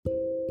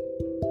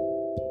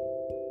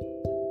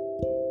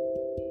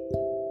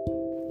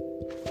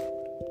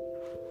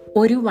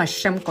ഒരു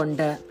വർഷം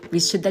കൊണ്ട്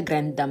വിശുദ്ധ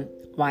ഗ്രന്ഥം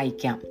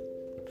വായിക്കാം.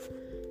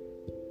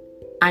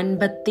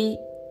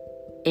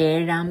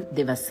 57-ാം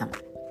ദിവസം.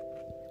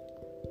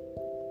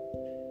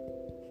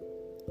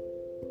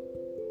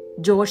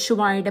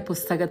 ജോഷുവായുടെ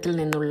പുസ്തകത്തിൽ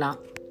നിന്നുള്ള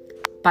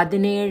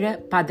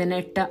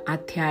 17-18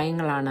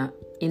 അധ്യായങ്ങളാണ്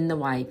ഇന്ന്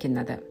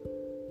വായിക്കുന്നത്.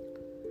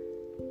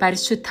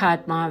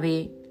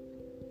 പരിശുദ്ധാത്മാവേ,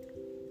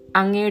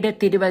 അങ്ങയുടെ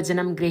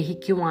തിരുവചനം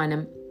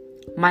ഗ്രഹിക്കുവാനും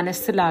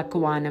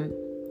മനസ്സിലാക്കുവാനും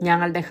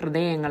ഞങ്ങളുടെ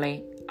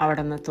ഹൃദയങ്ങളെ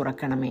അവിടുന്ന്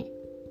തുറക്കണമേ.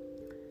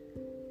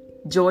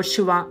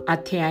 ജോഷുവ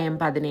അധ്യായം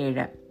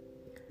 17.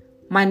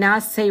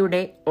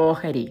 മനാസയുടെ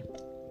ഓഹരി.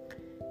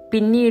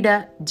 പിന്നീട്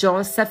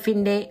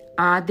ജോസഫിന്റെ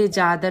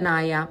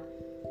ആദ്യജാതനായ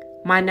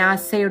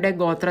മനാസയുടെ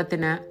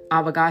ഗോത്രത്തിന്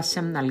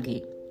അവകാശം നൽകി.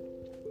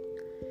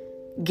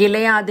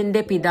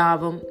 ഗിലെയാദിന്റെ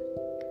പിതാവും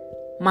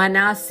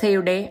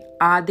മനാസയുടെ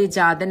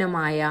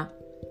ആദ്യജാതനുമായ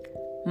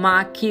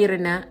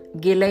മാഖീറിന്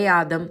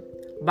ഗിലെയാദും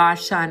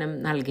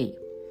ബാഷാനും നൽകി.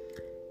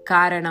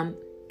 കാരണം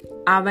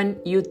അവൻ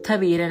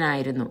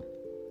യുദ്ധവീരനായിരുന്നു.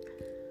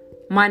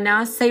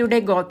 മനാസയുടെ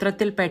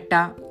ഗോത്രത്തിൽപ്പെട്ട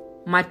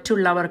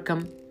മറ്റുള്ളവർക്കും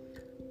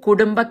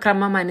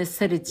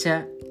കുടുംബക്രമമനുസരിച്ച്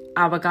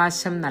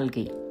അവകാശം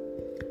നൽകി.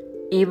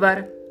 ഇവർ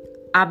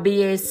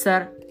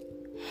അബിയേസർ,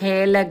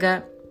 ഹേലഗ്,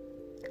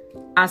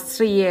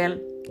 അസ്രിയേൽ,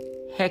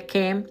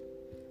 ഹെക്കേം,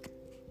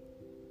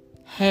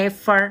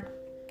 ഹേഫർ,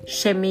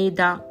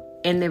 ഷെമീദ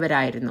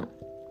എന്നിവരായിരുന്നു.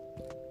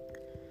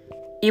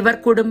 ഇവർ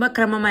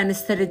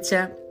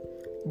കുടുംബക്രമമനുസരിച്ച്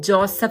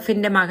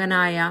ജോസഫിന്റെ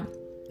മകനായ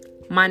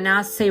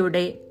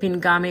മനാസയുടെ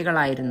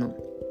പിൻഗാമികളായിരുന്നു.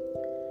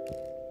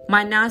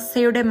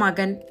 മനാസയുടെ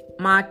മകൻ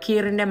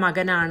മാഖീറിന്റെ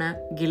മകനാണ്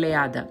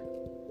ഗിലെയാദ്.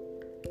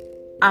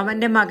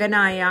 അവന്റെ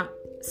മകനായ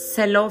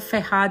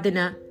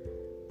സെലോഫെഹാദിന്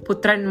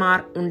പുത്രന്മാർ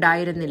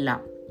ഉണ്ടായിരുന്നില്ല,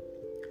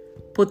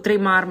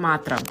 പുത്രിമാർ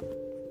മാത്രം.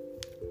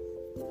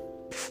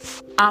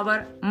 അവർ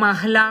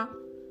മഹ്ല,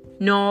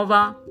 നോവ,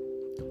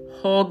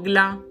 ഹോഗ്ല,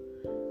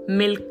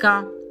 മിൽക്ക,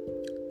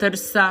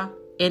 തിർസ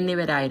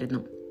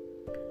എന്നിവരായിരുന്നു.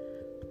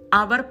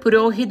 അവർ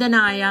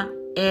പുരോഹിതനായ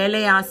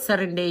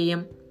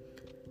ഏലയാസറിന്റെയും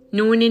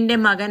നൂനിന്റെ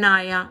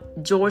മകനായ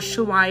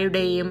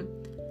ജോഷുവായുടെയും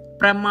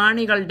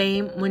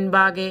പ്രമാണികളുടെയും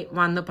മുൻപാകെ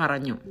വന്നു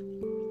പറഞ്ഞു,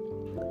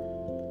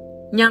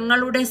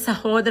 ഞങ്ങളുടെ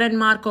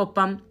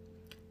സഹോദരന്മാർക്കൊപ്പം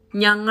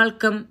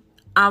ഞങ്ങൾക്കും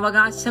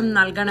അവകാശം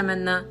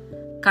നൽകണമെന്ന്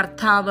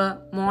കർത്താവ്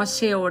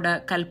മോശയോട്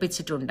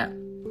കൽപ്പിച്ചിട്ടുണ്ട്.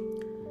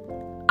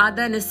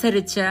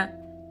 അതനുസരിച്ച്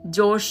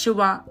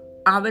ജോഷുവ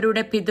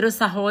അവരുടെ പിതൃ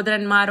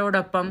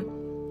സഹോദരന്മാരോടൊപ്പം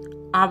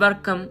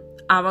അവർക്കും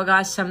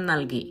അവകാശം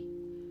നൽകി.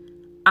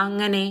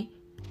 അങ്ങനെ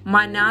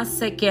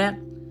മനാസയ്ക്ക്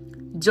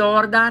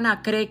ജോർദാൻ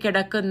അക്കരെ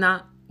കിടക്കുന്ന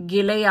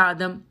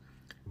ഗിലെയാദും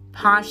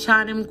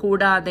ബാഷാനും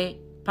കൂടാതെ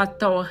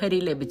 10 ഓഹരി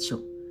ലഭിച്ചു.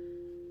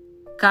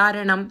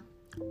 കാരണം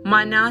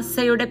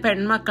മനാസയുടെ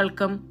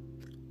പെൺമക്കൾക്കും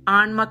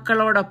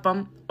ആൺമക്കളോടൊപ്പം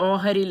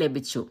ഓഹരി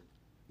ലഭിച്ചു.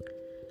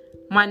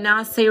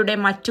 മനാസയുടെ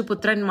മറ്റു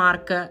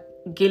പുത്രന്മാർക്ക്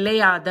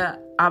ഗിലെയാദ്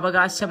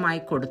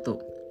അവകാശമായി കൊടുത്തു.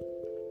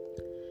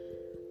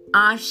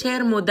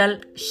 ആഷേർ മുതൽ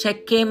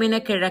ഷെക്കേമിന്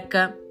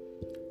കിഴക്ക്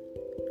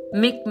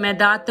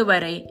മിക്മെദാത്ത്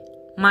വരെ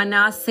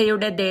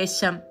മനാസയുടെ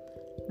ദേശം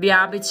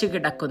വ്യാപിച്ചു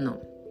കിടക്കുന്നു.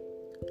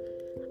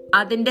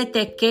 അതിന്റെ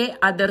തെക്കേ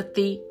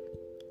അതിർത്തി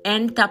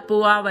എൻ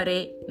തപ്പുവ വരെ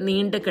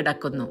നീണ്ടു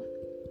കിടക്കുന്നു.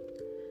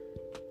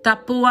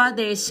 തപ്പുവ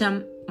ദേശം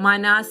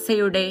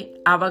മനാസയുടെ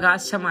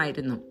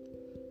അവകാശമായിരുന്നു.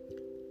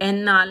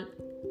 എന്നാൽ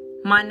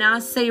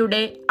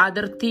മനാസയുടെ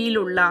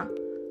അതിർത്തിയിലുള്ള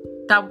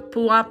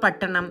തപ്പുവ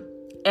പട്ടണം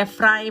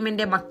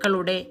എഫ്രായിമിന്റെ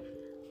മക്കളുടെ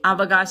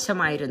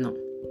അവകാശമായിരുന്നു.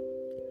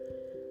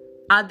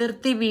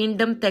 അതിർത്തി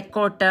വീണ്ടും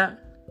തെക്കോട്ട്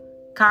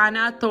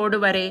കാനാത്തോട്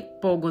വരെ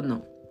പോകുന്നു.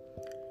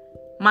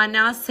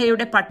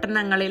 മനാസയുടെ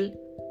പട്ടണങ്ങളിൽ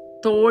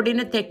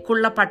തോടിന്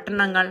തെക്കുള്ള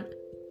പട്ടണങ്ങൾ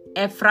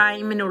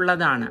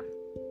എഫ്രായിമിനുള്ളതാണ്.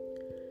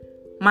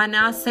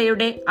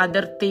 മനാസയുടെ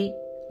അതിർത്തി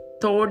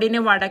തോടിന്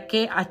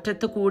വടക്കേ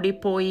അറ്റത്തു കൂടി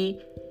പോയി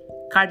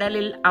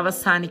കടലിൽ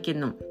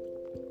അവസാനിക്കുന്നു.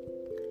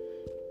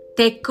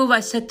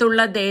 തെക്കുവശത്തുള്ള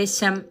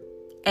ദേശം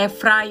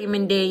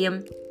എഫ്രായിമിന്റെയും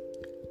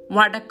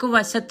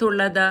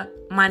വടക്കുവശത്തുള്ളത്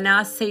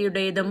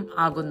മനാസയുടേതും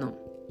ആകുന്നു.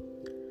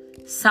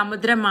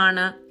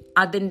 സമുദ്രമാണ്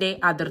അതിന്റെ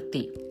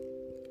അതിർത്തി.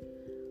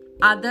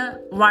 അത്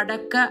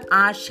വടക്ക്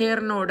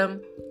ആഷേറിനോടും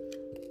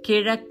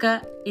കിഴക്ക്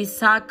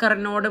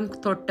ഇസാക്കറിനോടും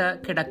തൊട്ട്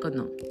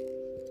കിടക്കുന്നു.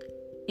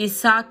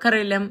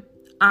 ഇസാക്കറിലും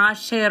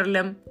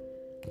ആഷേറിലും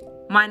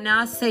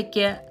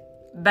മനാസയ്ക്ക്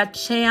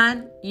ബത്ഷയാൻ,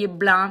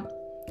 യിബ്ലാം,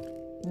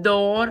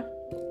 ദോർ,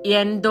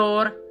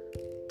 എൻദോർ,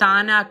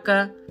 താനാക്ക്,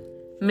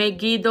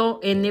 മെഗീദോ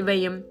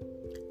എന്നിവയും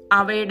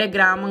അവയുടെ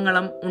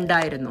ഗ്രാമങ്ങളും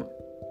ഉണ്ടായിരുന്നു.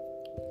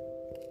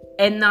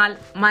 എന്നാൽ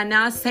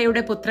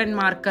മനാസയുടെ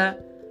പുത്രന്മാർക്ക്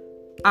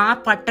ആ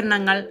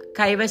പട്ടണങ്ങൾ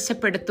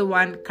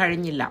കൈവശപ്പെടുത്തുവാൻ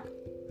കഴിഞ്ഞില്ല.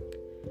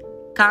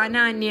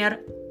 കാനാന്യർ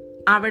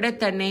അവിടെ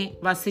തന്നെ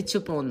വസിച്ചു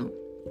പോന്നു.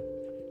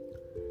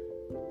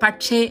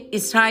 പക്ഷേ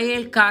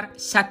ഇസ്രായേൽക്കാർ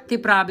ശക്തി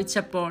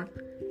പ്രാപിച്ചപ്പോൾ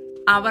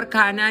അവർ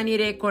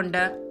കാനാന്യരെ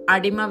കൊണ്ട്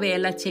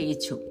അടിമവേല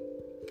ചെയ്യിച്ചു.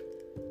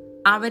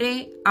 അവരെ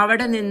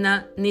അവിടെ നിന്ന്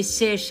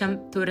നിശ്ശേഷം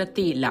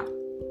തുരത്തിയില്ല.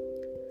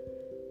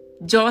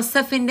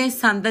 ജോസഫിന്റെ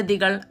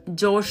സന്തതികൾ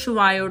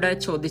ജോഷുവായോട്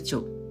ചോദിച്ചു,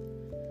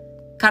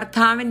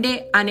 കർത്താവിന്റെ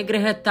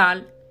അനുഗ്രഹത്താൽ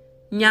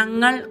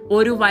ഞങ്ങൾ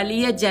ഒരു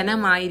വലിയ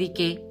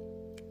ജനമായിരിക്കെ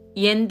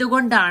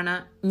എന്തുകൊണ്ടാണ്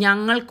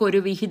ഞങ്ങൾക്കൊരു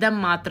വിഹിതം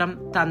മാത്രം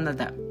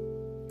തന്നത്?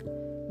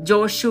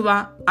 ജോഷുവ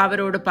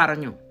അവരോട്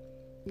പറഞ്ഞു,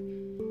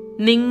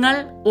 നിങ്ങൾ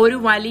ഒരു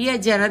വലിയ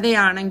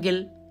ജനതയാണെങ്കിൽ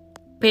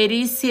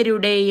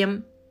പെരീസ്യരുടെയും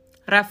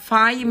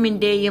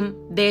റഫായിമിന്റെയും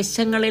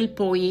ദേശങ്ങളിൽ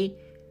പോയി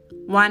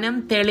വനം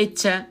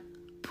തെളിച്ച്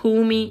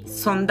ഭൂമി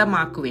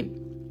സ്വന്തമാക്കുവിൻ.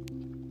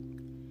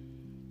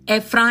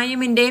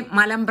 എഫ്രായിമിന്റെ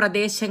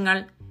മലമ്പ്രദേശങ്ങൾ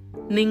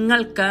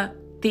നിങ്ങൾക്ക്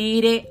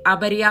തീരെ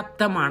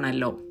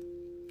അപര്യാപ്തമാണല്ലോ.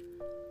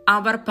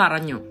 അവർ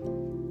പറഞ്ഞു,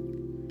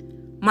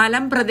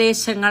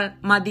 മലമ്പ്രദേശങ്ങൾ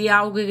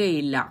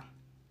മതിയാവുകയില്ല.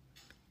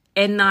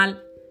 എന്നാൽ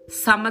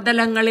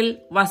സമതലങ്ങളിൽ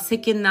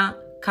വസിക്കുന്ന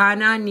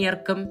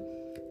കാനാന്യർക്കും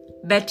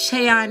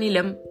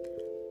ബത്ശയാനിലും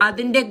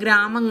അതിന്റെ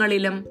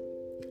ഗ്രാമങ്ങളിലും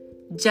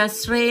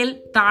ജസ്രയേൽ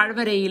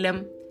താഴ്വരയിലും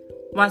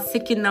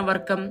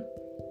വസിക്കുന്നവർക്കും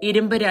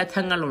ഇരുമ്പ്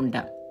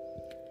രഥങ്ങളുണ്ട്.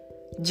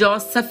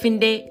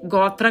 ജോസഫിന്റെ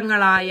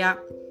ഗോത്രങ്ങളായ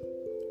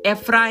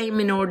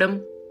എഫ്രായിമിനോടും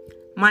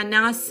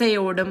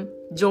മനാസയോടും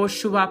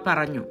ജോഷുവ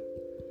പറഞ്ഞു,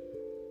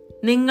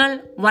 നിങ്ങൾ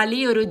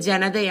വലിയൊരു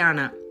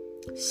ജനതയാണ്,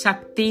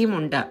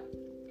 ശക്തിയുമുണ്ട്.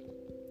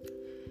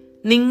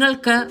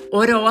 നിങ്ങൾക്ക്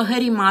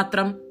ഒരോഹരി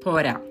മാത്രം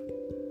പോരാ.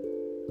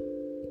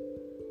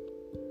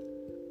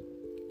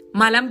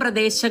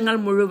 മലമ്പ്രദേശങ്ങൾ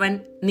മുഴുവൻ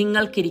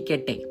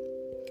നിങ്ങൾക്കിരിക്കട്ടെ.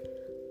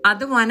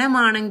 അത്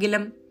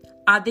വനമാണെങ്കിലും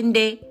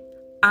അതിന്റെ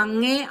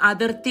അങ്ങേ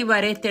അതിർത്തി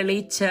വരെ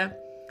തെളിയിച്ച്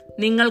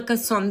നിങ്ങൾക്ക്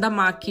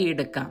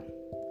സ്വന്തമാക്കിയെടുക്കാം.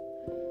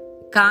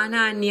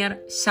 കാനാന്യർ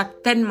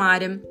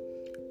ശക്തന്മാരും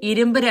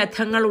ഇരുമ്പ്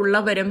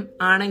രഥങ്ങളുള്ളവരും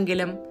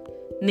ആണെങ്കിലും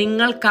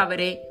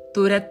നിങ്ങൾക്കവരെ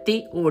തുരത്തി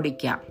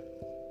ഓടിക്കാം.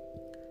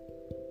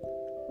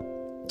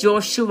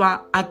 ജോഷുവ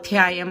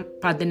അധ്യായം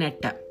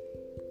 18.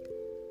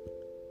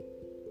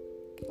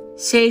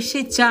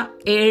 ശേഷിച്ച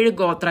 7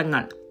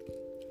 ഗോത്രങ്ങൾ.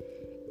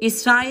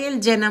 ഇസ്രായേൽ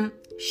ജനം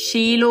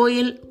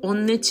ഷീലോയിൽ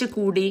ഒന്നിച്ചു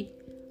കൂടി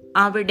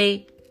അവിടെ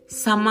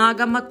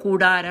സമാഗമ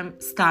കൂടാരം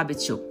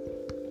സ്ഥാപിച്ചു.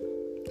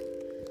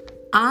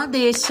 ആ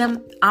ദേശം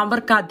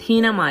അവർക്ക്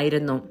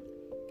അധീനമായിരുന്നു.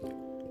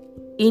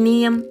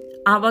 ഇനിയും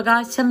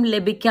അവകാശം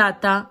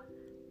ലഭിക്കാത്ത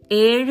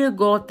 7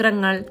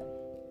 ഗോത്രങ്ങൾ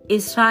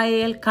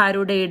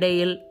ഇസ്രായേൽക്കാരുടെ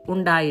ഇടയിൽ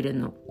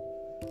ഉണ്ടായിരുന്നു.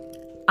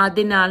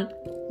 അതിനാൽ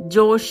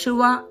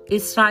ജോഷുവ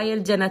ഇസ്രായേൽ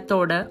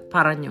ജനത്തോട്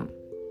പറഞ്ഞു,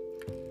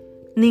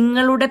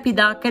 നിങ്ങളുടെ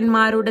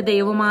പിതാക്കന്മാരുടെ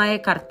ദൈവമായ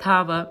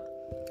കർത്താവ്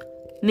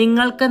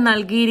നിങ്ങൾക്ക്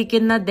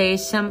നൽകിയിരിക്കുന്ന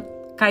ദേശം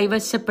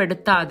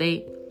കൈവശപ്പെടുത്താതെ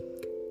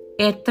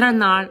എത്ര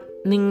നാൾ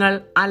നിങ്ങൾ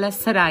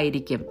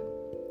അലസരായിരിക്കും?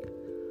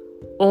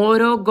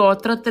 ഓരോ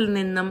ഗോത്രത്തിൽ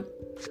നിന്നും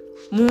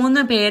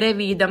 3 പേരെ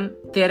വീതം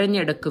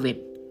തിരഞ്ഞെടുക്കുവിൻ.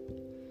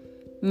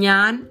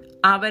 ഞാൻ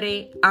അവരെ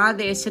ആ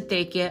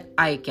ദേശത്തേക്ക്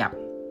അയക്കാം.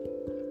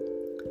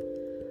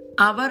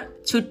 അവർ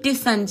ചുറ്റി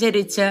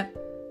സഞ്ചരിച്ച്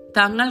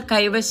തങ്ങൾ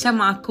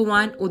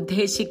കൈവശമാക്കുവാൻ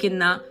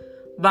ഉദ്ദേശിക്കുന്ന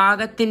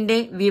ഭാഗത്തിന്റെ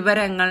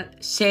വിവരങ്ങൾ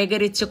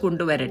ശേഖരിച്ചു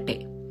കൊണ്ടുവരട്ടെ.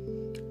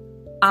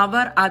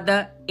 അവർ അത്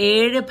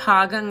 7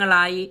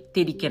 ഭാഗങ്ങളായി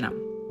തിരിക്കണം.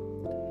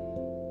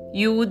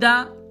 യൂദ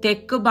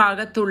തെക്കു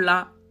ഭാഗത്തുള്ള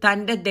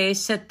തന്റെ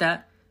ദേശത്ത്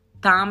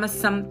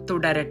താമസം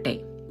തുടരട്ടെ.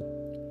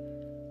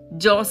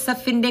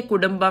 ജോസഫിന്റെ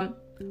കുടുംബം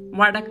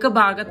വടക്ക്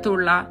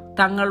ഭാഗത്തുള്ള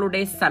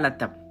തങ്ങളുടെ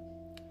സ്ഥലത്തും.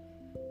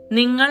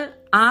 നിങ്ങൾ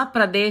ആ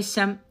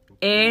പ്രദേശം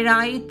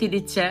 7ആയി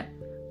തിരിച്ച്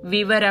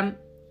വിവരം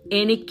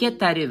എനിക്ക്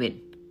തരുവിൻ.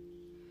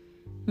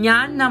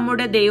 ഞാൻ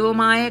നമ്മുടെ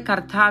ദൈവമായ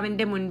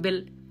കർത്താവിന്റെ മുൻപിൽ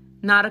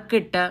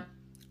നറുക്കിട്ട്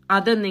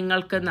അത്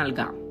നിങ്ങൾക്ക്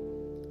നൽകാം.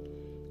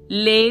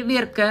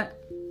 ലേവ്യർക്ക്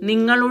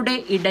നിങ്ങളുടെ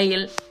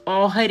ഇടയിൽ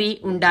ഓഹരി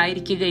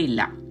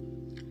ഉണ്ടായിരിക്കുകയില്ല.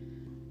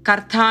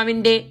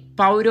 കർത്താവിന്റെ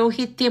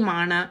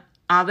പൗരോഹിത്യമാണ്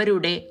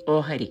അവരുടെ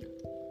ഓഹരി.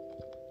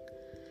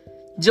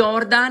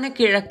 ജോർദാന്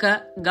കിഴക്ക്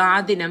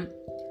ഗാദിനും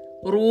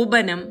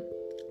റൂബനും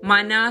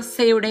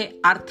മനാസയുടെ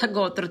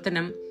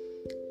അർദ്ധഗോത്രത്തിനും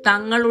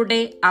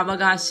തങ്ങളുടെ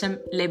അവകാശം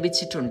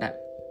ലഭിച്ചിട്ടുണ്ട്.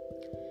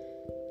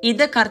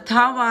 ഇത്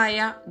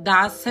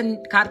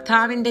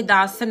കർത്താവിന്റെ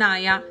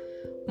ദാസനായ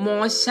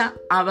മോശ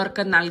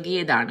അവർക്ക്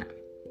നൽകിയതാണ്.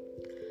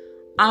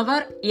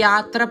 അവർ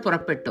യാത്ര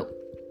പുറപ്പെട്ടു.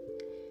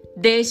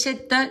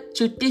 ദേശത്ത്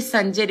ചുറ്റി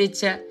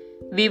സഞ്ചരിച്ച്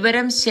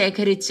വിവരം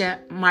ശേഖരിച്ച്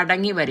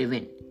മടങ്ങി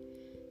വരുവിൻ.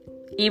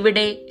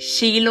 ഇവിടെ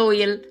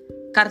ഷീലോയിൽ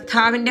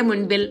കർത്താവിന്റെ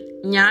മുൻപിൽ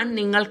ഞാൻ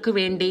നിങ്ങൾക്ക്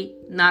വേണ്ടി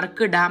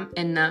നറുക്കിടാം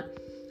എന്ന്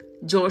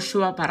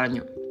ജോഷുവ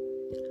പറഞ്ഞു.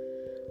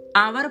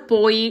 അവർ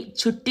പോയി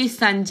ചുറ്റി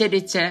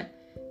സഞ്ചരിച്ച്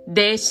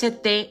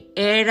ദേശത്തെ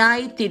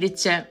 7ആയി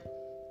തിരിച്ച്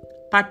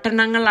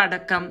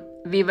പട്ടണങ്ങളടക്കം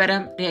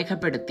വിവരം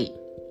രേഖപ്പെടുത്തി.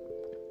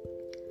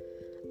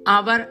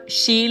 അവർ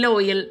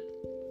ഷീലോയിൽ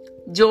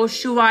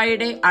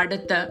ജോഷുവായുടെ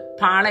അടുത്ത്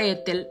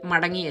പാളയത്തിൽ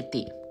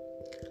മടങ്ങിയെത്തി.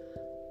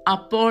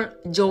 അപ്പോൾ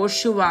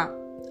ജോഷുവ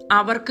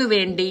അവർക്ക്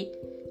വേണ്ടി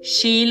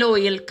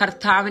ഷീലോയിൽ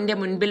കർത്താവിന്റെ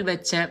മുൻപിൽ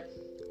വെച്ച്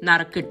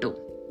നറുക്കിട്ടു.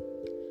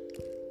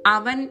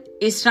 അവൻ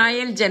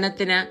ഇസ്രായേൽ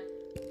ജനത്തിന്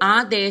ആ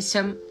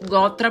ദേശം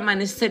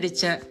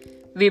ഗോത്രമനുസരിച്ച്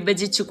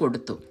വിഭജിച്ചു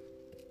കൊടുത്തു.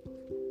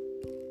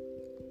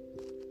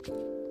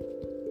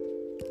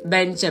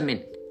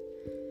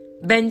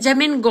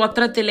 ബെഞ്ചമിൻ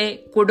ഗോത്രത്തിലെ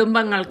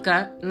കുടുംബങ്ങൾക്ക്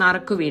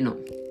നറുക്കുവീണു.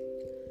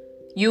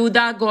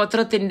 യൂദാ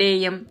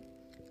ഗോത്രത്തിന്റെയും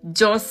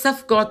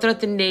ജോസഫ്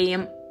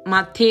ഗോത്രത്തിന്റെയും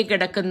മധ്യേ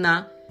കിടക്കുന്ന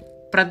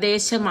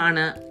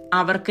പ്രദേശമാണ്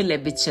അവർക്ക്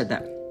ലഭിച്ചത്.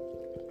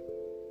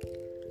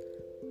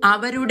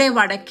 അവരുടെ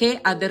വടക്കേ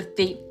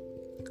അതിർത്തി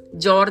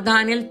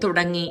ജോർദാനിൽ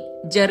തുടങ്ങി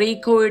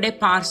ജെറീക്കോയുടെ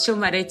പാർശ്വം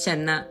വരെ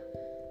ചെന്ന്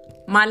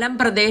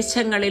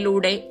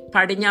മലമ്പ്രദേശങ്ങളിലൂടെ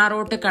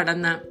പടിഞ്ഞാറോട്ട്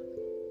കടന്ന്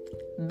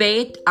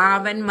ബേത്ത്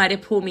ആവൻ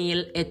മരുഭൂമിയിൽ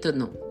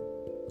എത്തുന്നു.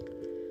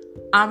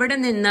 അവിടെ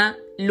നിന്ന്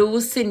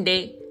ലൂസിന്റെ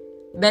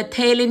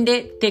ബഥേലിന്റെ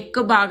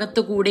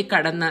തെക്കുഭാഗത്തുകൂടി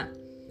കടന്ന്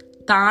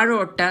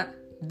താഴോട്ട്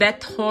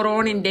ബെത്ത്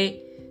ഹൊറോണിന്റെ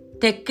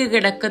തെക്ക്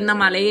കിടക്കുന്ന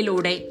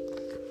മലയിലൂടെ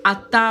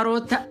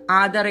അത്താറോത്ത്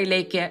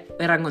ആദറിലേക്ക്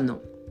ഇറങ്ങുന്നു.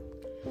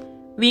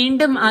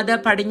 വീണ്ടും അത്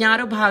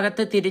പടിഞ്ഞാറു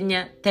ഭാഗത്ത്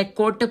തിരിഞ്ഞ്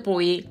തെക്കോട്ട്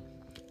പോയി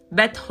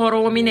ബെത്ത്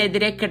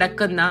ഹൊറോമിനെതിരെ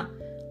കിടക്കുന്ന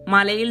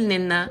മലയിൽ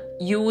നിന്ന്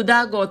യൂദാ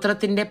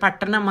ഗോത്രത്തിന്റെ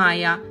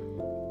പട്ടണമായ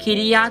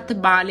കിരിയാത്ത്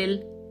ബാലിൽ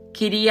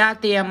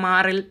കിരിയാത്ത്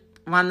യമാറിൽ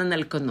വന്നു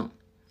നിൽക്കുന്നു.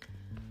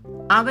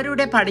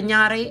 അവരുടെ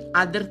പടിഞ്ഞാറേ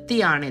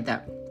അതിർത്തിയാണിത്.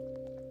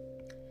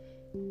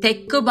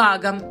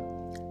 തെക്കുഭാഗം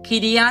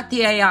കിരിയാത്ത്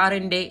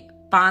യയാറിന്റെ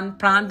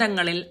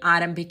പ്രാന്തങ്ങളിൽ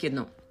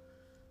ആരംഭിക്കുന്നു.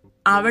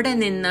 അവിടെ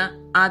നിന്ന്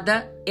അത്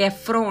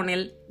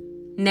എഫ്രോണിൽ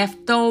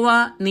നെഫ്തോവ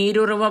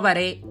നീരുറവ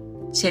വരെ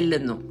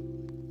ചെല്ലുന്നു.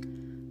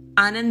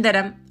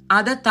 അനന്തരം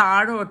അത്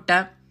താഴോട്ട്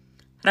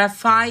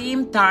റഫായിം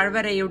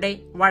താഴ്വരയുടെ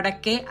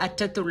വടക്കേ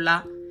അറ്റത്തുള്ള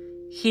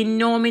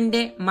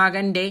ഹിന്നോമിന്റെ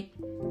മകന്റെ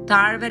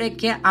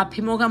താഴ്വരയ്ക്ക്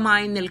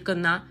അഭിമുഖമായി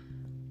നിൽക്കുന്ന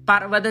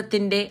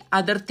പർവ്വതത്തിന്റെ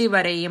അതിർത്തി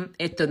വരെയും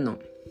എത്തുന്നു.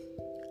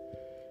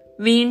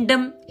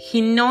 വീണ്ടും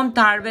ഹിന്നോം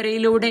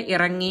താഴ്വരയിലൂടെ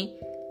ഇറങ്ങി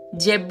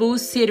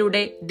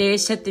ജബൂസ്യരുടെ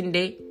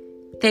ദേശത്തിന്റെ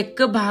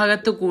തെക്ക്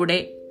ഭാഗത്തുകൂടെ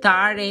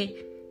താഴെ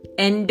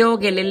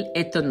എൻഡോഗലിൽ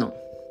എത്തുന്നു.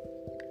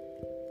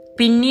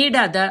 പിന്നീട്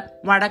അത്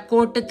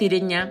വടക്കോട്ട്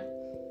തിരിഞ്ഞ്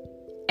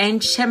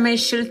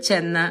എൻഷമെഷിൽ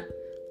ചെന്ന്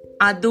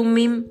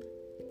അതുമ്മിം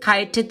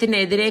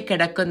കയറ്റത്തിനെതിരെ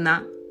കിടക്കുന്ന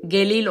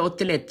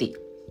ഗലീലോത്തിലെത്തി.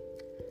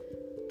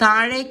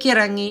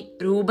 താഴേക്കിറങ്ങി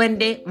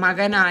രൂബന്റെ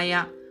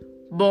മകനായ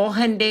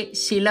ബോഹന്റെ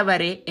ശില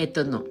വരെ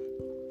എത്തുന്നു.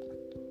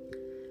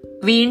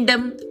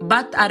 വീണ്ടും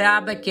ബത്ത്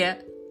അരാബയ്ക്ക്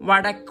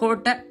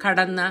വടക്കോട്ട്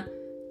കടന്ന്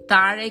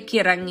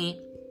താഴേക്കിറങ്ങി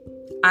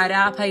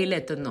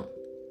അരാബയിലെത്തുന്നു.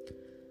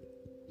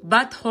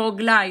 ബത്ത്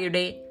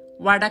ഹോഗ്ലായുടെ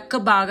വടക്ക്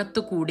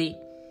ഭാഗത്തുകൂടി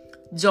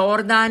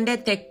ജോർദാന്റെ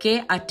തെക്കേ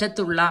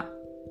അറ്റത്തുള്ള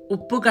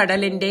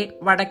ഉപ്പുകടലിന്റെ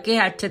വടക്കേ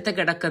അറ്റത്ത്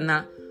കിടക്കുന്ന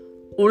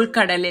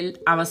ഉൾക്കടലിൽ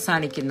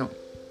അവസാനിക്കുന്നു.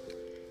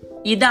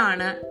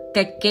 ഇതാണ്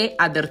തെക്കേ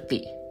അതിർത്തി.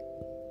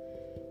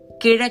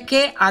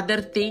 കിഴക്കേ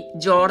അതിർത്തി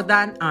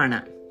ജോർദാൻ ആണ്.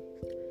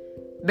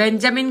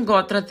 ബെഞ്ചമിൻ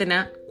ഗോത്രത്തിന്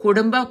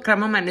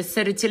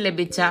കുടുംബക്രമമനുസരിച്ച്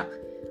ലഭിച്ച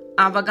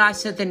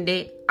അവകാശത്തിന്റെ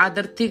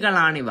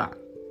അതിർത്തികളാണിവ.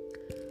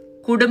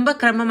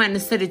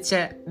 കുടുംബക്രമമനുസരിച്ച്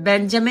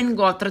ബെഞ്ചമിൻ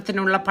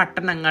ഗോത്രത്തിനുള്ള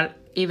പട്ടണങ്ങൾ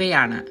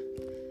ഇവയാണ്: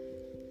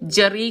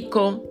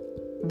 ജെറീക്കോ,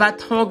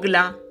 ബത്ത് ഹോഗ്ല,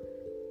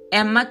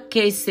 എമ്മക്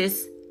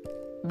കേസിസ്,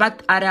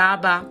 ബത്ത്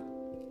അരാബ,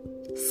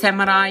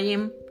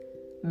 സെമറായിം,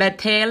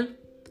 ബഥേൽ,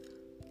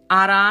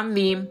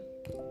 അറാംവീം,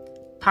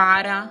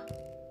 പാര,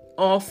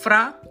 ഓഫ്ര,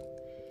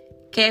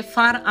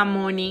 കേഫാർ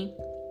അമ്മോനി,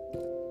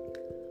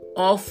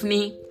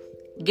 ഓഫ്നി,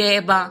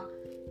 ഗേബ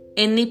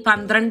എന്നീ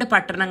 12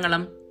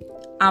 പട്ടണങ്ങളും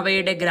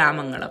അവയുടെ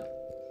ഗ്രാമങ്ങളും.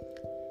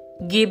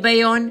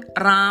 ഗിബയോൻ,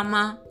 റാമ,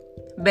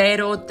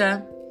 ബേരോത്ത്,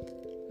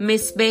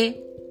 മിസ്ബെ,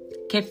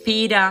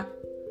 കെഫീര,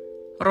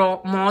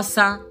 മോസ,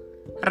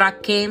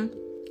 റക്കേം,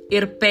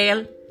 ഇർപ്പേൽ,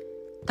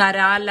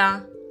 തരാല,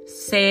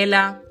 സേല,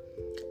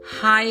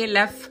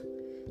 ഹായലഫ്,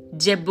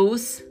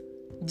 ജബൂസ്,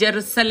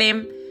 ജെറുസലേം,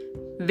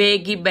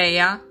 വേഗിബയ,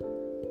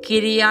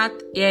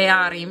 കിരിയാത്ത്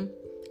യയാറിം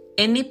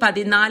എന്നീ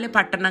 14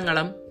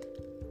 പട്ടണങ്ങളും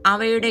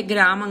അവയുടെ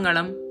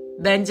ഗ്രാമങ്ങളും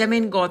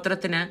ബെഞ്ചമിൻ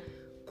ഗോത്രത്തിന്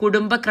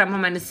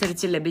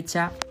കുടുംബക്രമമനുസരിച്ച് ലഭിച്ച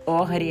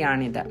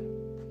ഓഹരിയാണിത്.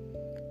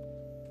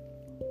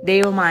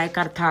 ദൈവമായ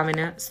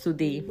കർത്താവിന്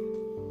സ്തുതി.